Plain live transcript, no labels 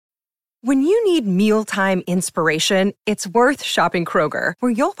When you need mealtime inspiration, it's worth shopping Kroger,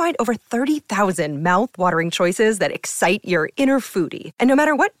 where you'll find over 30,000 mouth-watering choices that excite your inner foodie. And no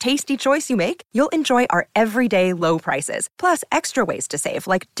matter what tasty choice you make, you'll enjoy our everyday low prices, plus extra ways to save,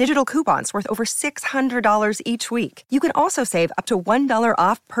 like digital coupons worth over $600 each week. You can also save up to $1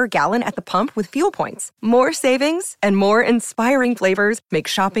 off per gallon at the pump with fuel points. More savings and more inspiring flavors make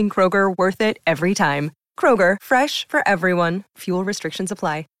shopping Kroger worth it every time. Kroger, fresh for everyone. Fuel restrictions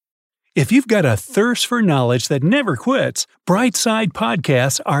apply. If you've got a thirst for knowledge that never quits, Brightside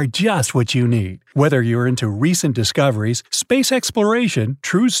Podcasts are just what you need. Whether you're into recent discoveries, space exploration,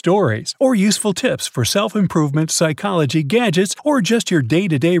 true stories, or useful tips for self-improvement, psychology, gadgets, or just your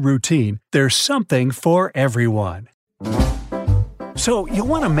day-to-day routine, there's something for everyone. So you'll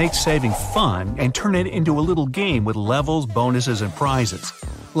want to make saving fun and turn it into a little game with levels, bonuses, and prizes.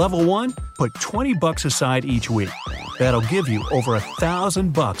 Level 1, put $20 aside each week. That'll give you over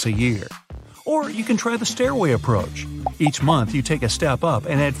 $1,000 a year. Or you can try the stairway approach. Each month you take a step up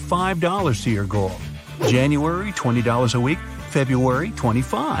and add $5 to your goal. January, $20 a week. February,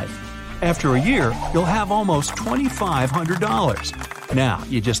 $25. After a year, you'll have almost $2,500. Now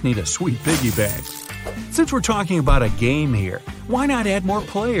you just need a sweet piggy bank. Since we're talking about a game here, why not add more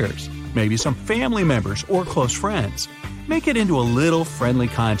players? Maybe some family members or close friends. Make it into a little friendly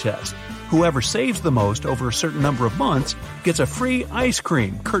contest. Whoever saves the most over a certain number of months gets a free ice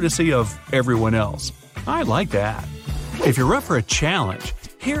cream courtesy of everyone else. I like that. If you're up for a challenge,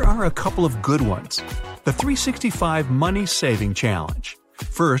 here are a couple of good ones. The 365 Money Saving Challenge.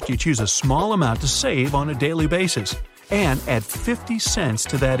 First, you choose a small amount to save on a daily basis and add 50 cents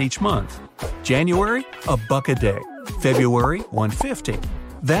to that each month. January, $1 a day. February, $1.50.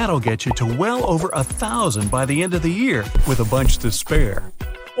 That'll get you to well over $1,000 by the end of the year with a bunch to spare.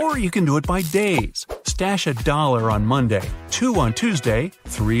 Or you can do it by days. Stash $1 on Monday, $2 on Tuesday,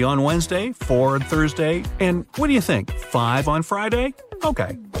 $3 on Wednesday, $4 on Thursday, and what do you think, $5 on Friday?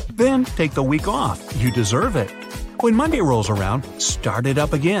 Okay. Then take the week off. You deserve it. When Monday rolls around, start it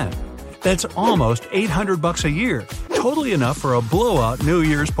up again. That's almost $800 a year. Totally enough for a blowout New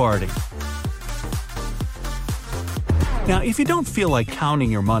Year's party. Now, if you don't feel like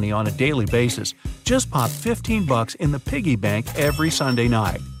counting your money on a daily basis, just pop $15 in the piggy bank every Sunday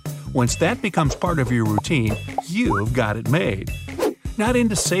night. Once that becomes part of your routine, you've got it made. Not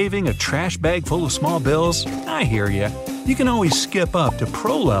into saving a trash bag full of small bills? I hear ya. You can always skip up to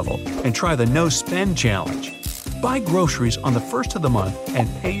Pro Level and try the No Spend Challenge. Buy groceries on the first of the month and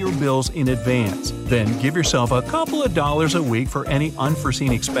pay your bills in advance. Then give yourself a couple of dollars a week for any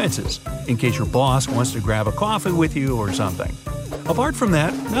unforeseen expenses, in case your boss wants to grab a coffee with you or something. Apart from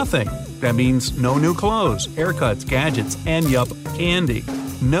that, nothing. That means no new clothes, haircuts, gadgets, and yup, candy.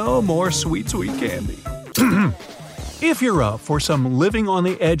 No more sweet, sweet candy. If you're up for some living on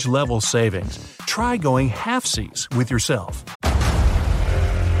the edge level savings, try going halfsies with yourself.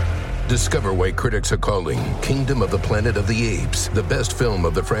 Discover why critics are calling Kingdom of the Planet of the Apes the best film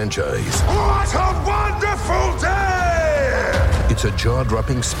of the franchise. What a wonderful day! It's a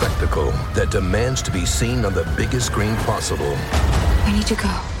jaw-dropping spectacle that demands to be seen on the biggest screen possible. We need to go.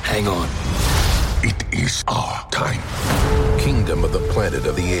 Hang on. It is our time. Kingdom of the Planet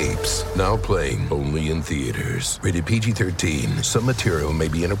of the Apes. Now playing only in theaters. Rated PG-13. Some material may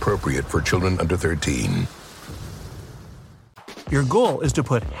be inappropriate for children under 13. Your goal is to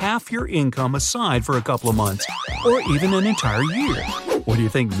put half your income aside for a couple of months, or even an entire year. What do you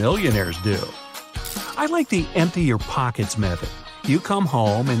think millionaires do? I like the empty your pockets method. You come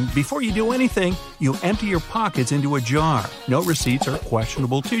home, and before you do anything, you empty your pockets into a jar. No receipts or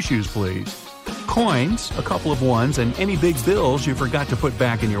questionable tissues, please. Coins, a couple of ones, and any big bills you forgot to put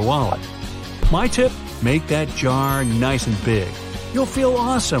back in your wallet. My tip, make that jar nice and big. You'll feel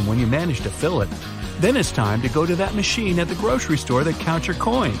awesome when you manage to fill it. Then it's time to go to that machine at the grocery store that counts your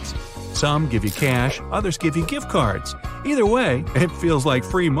coins. Some give you cash, others give you gift cards. Either way, it feels like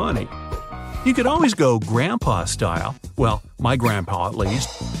free money. You could always go grandpa style. Well, my grandpa at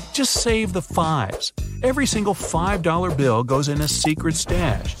least. Just save the fives. Every single $5 bill goes in a secret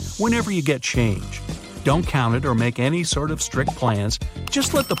stash whenever you get change. Don't count it or make any sort of strict plans.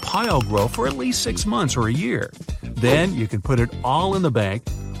 Just let the pile grow for at least 6 months or a year. Then you can put it all in the bank,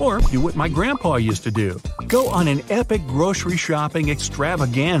 or do what my grandpa used to do. Go on an epic grocery shopping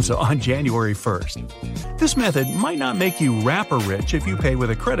extravaganza on January 1st. This method might not make you rapper rich if you pay with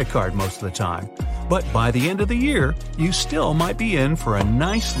a credit card most of the time, but by the end of the year, you still might be in for a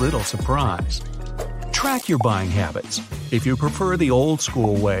nice little surprise. Track your buying habits. If you prefer the old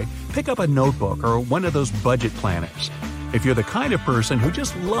school way, pick up a notebook or one of those budget planners. If you're the kind of person who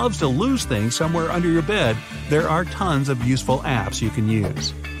just loves to lose things somewhere under your bed, there are tons of useful apps you can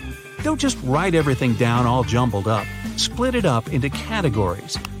use. Don't just write everything down all jumbled up. Split it up into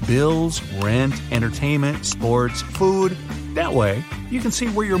categories: bills, rent, entertainment, sports, food. That way, you can see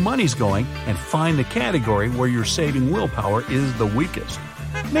where your money's going and find the category where your saving willpower is the weakest.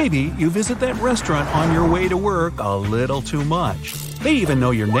 Maybe you visit that restaurant on your way to work a little too much. They even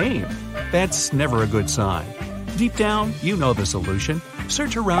know your name. That's never a good sign. Deep down, you know the solution.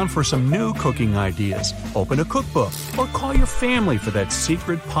 Search around for some new cooking ideas, open a cookbook, or call your family for that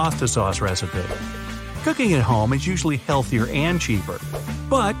secret pasta sauce recipe. Cooking at home is usually healthier and cheaper,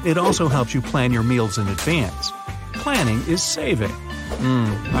 but it also helps you plan your meals in advance. Planning is saving.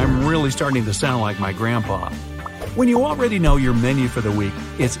 I'm really starting to sound like my grandpa. When you already know your menu for the week,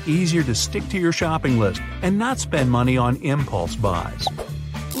 it's easier to stick to your shopping list and not spend money on impulse buys.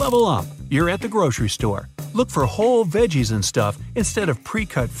 Level up. You're at the grocery store. Look for whole veggies and stuff instead of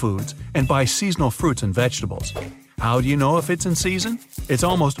pre-cut foods, and buy seasonal fruits and vegetables. How do you know if it's in season? It's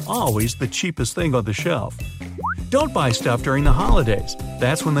almost always the cheapest thing on the shelf. Don't buy stuff during the holidays.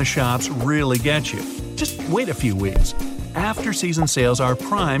 That's when the shops really get you. Just wait a few weeks. After-season sales are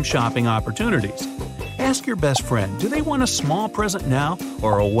prime shopping opportunities. Ask your best friend, do they want a small present now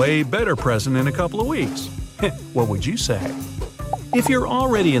or a way better present in a couple of weeks? What would you say? If you're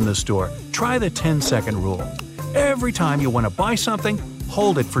already in the store, try the 10-second rule. Every time you want to buy something,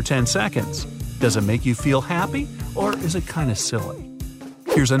 hold it for 10 seconds. Does it make you feel happy, or is it kind of silly?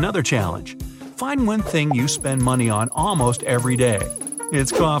 Here's another challenge. Find one thing you spend money on almost every day.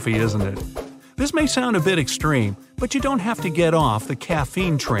 It's coffee, isn't it? This may sound a bit extreme, but you don't have to get off the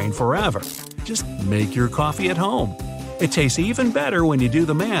caffeine train forever. Just make your coffee at home. It tastes even better when you do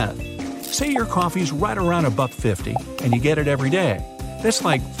the math. Say your coffee's right around $1.50 and you get it every day. That's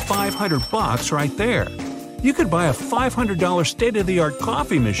like $500 right there. You could buy a $500 state-of-the-art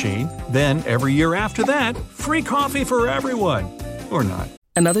coffee machine, then every year after that, free coffee for everyone. Or not.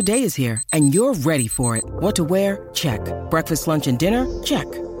 Another day is here, and you're ready for it. What to wear? Check. Breakfast, lunch, and dinner? Check.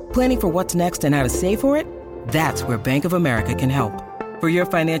 Planning for what's next and how to save for it? That's where Bank of America can help. For your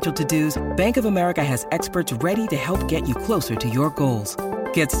financial to-dos, Bank of America has experts ready to help get you closer to your goals.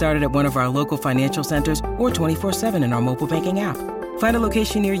 Get started at one of our local financial centers or 24/7 in our mobile banking app. Find a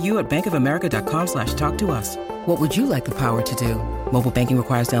location near you at bankofamerica.com/talktous. What would you like the power to do? Mobile banking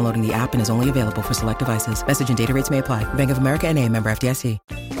requires downloading the app and is only available for select devices. Message and data rates may apply. Bank of America N.A., member FDIC.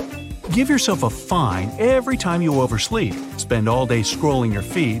 Give yourself a fine every time you oversleep, spend all day scrolling your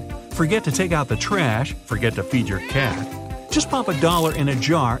feed, forget to take out the trash, forget to feed your cat. Just pop $1 in a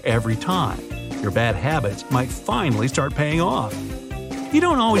jar every time. Your bad habits might finally start paying off. You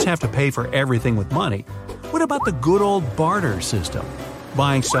don't always have to pay for everything with money. What about the good old barter system?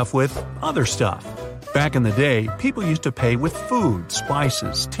 Buying stuff with other stuff. Back in the day, people used to pay with food,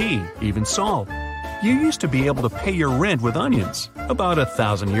 spices, tea, even salt. You used to be able to pay your rent with onions, about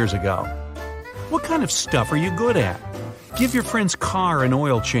 1,000 years ago. What kind of stuff are you good at? Give your friend's car an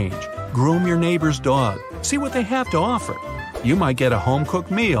oil change. Groom your neighbor's dog. See what they have to offer. You might get a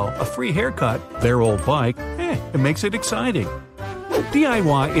home-cooked meal, a free haircut, their old bike. It makes it exciting.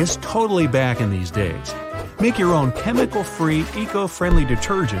 DIY is totally back in these days. Make your own chemical-free, eco-friendly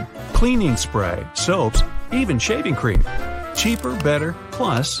detergent, cleaning spray, soaps, even shaving cream. Cheaper, better,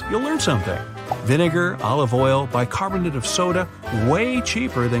 plus you'll learn something. Vinegar, olive oil, bicarbonate of soda, way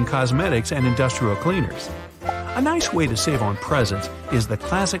cheaper than cosmetics and industrial cleaners. A nice way to save on presents is the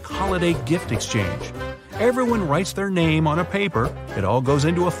classic holiday gift exchange. Everyone writes their name on a paper, it all goes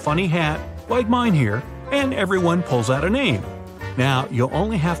into a funny hat, like mine here, and everyone pulls out a name. Now, you'll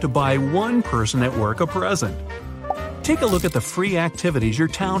only have to buy one person at work a present. Take a look at the free activities your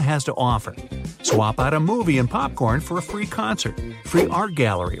town has to offer. Swap out a movie and popcorn for a free concert, free art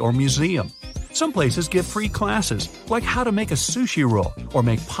gallery or museum. Some places give free classes, like how to make a sushi roll or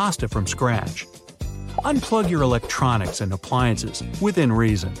make pasta from scratch. Unplug your electronics and appliances, within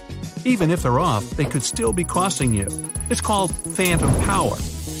reason. Even if they're off, they could still be costing you. It's called phantom power.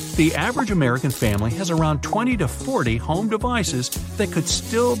 The average American family has around 20 to 40 home devices that could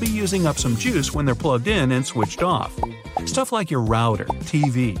still be using up some juice when they're plugged in and switched off. Stuff like your router,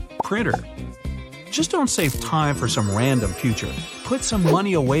 TV, printer. Just don't save time for some random future. Put some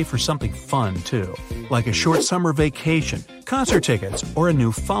money away for something fun, too, like a short summer vacation, concert tickets, or a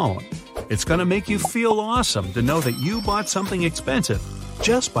new phone. It's going to make you feel awesome to know that you bought something expensive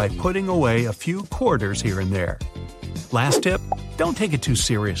just by putting away a few quarters here and there. Last tip, don't take it too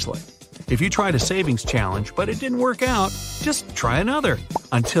seriously. If you tried a savings challenge but it didn't work out, just try another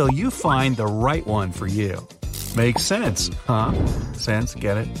until you find the right one for you. Makes sense, huh? Sense,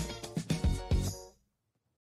 get it?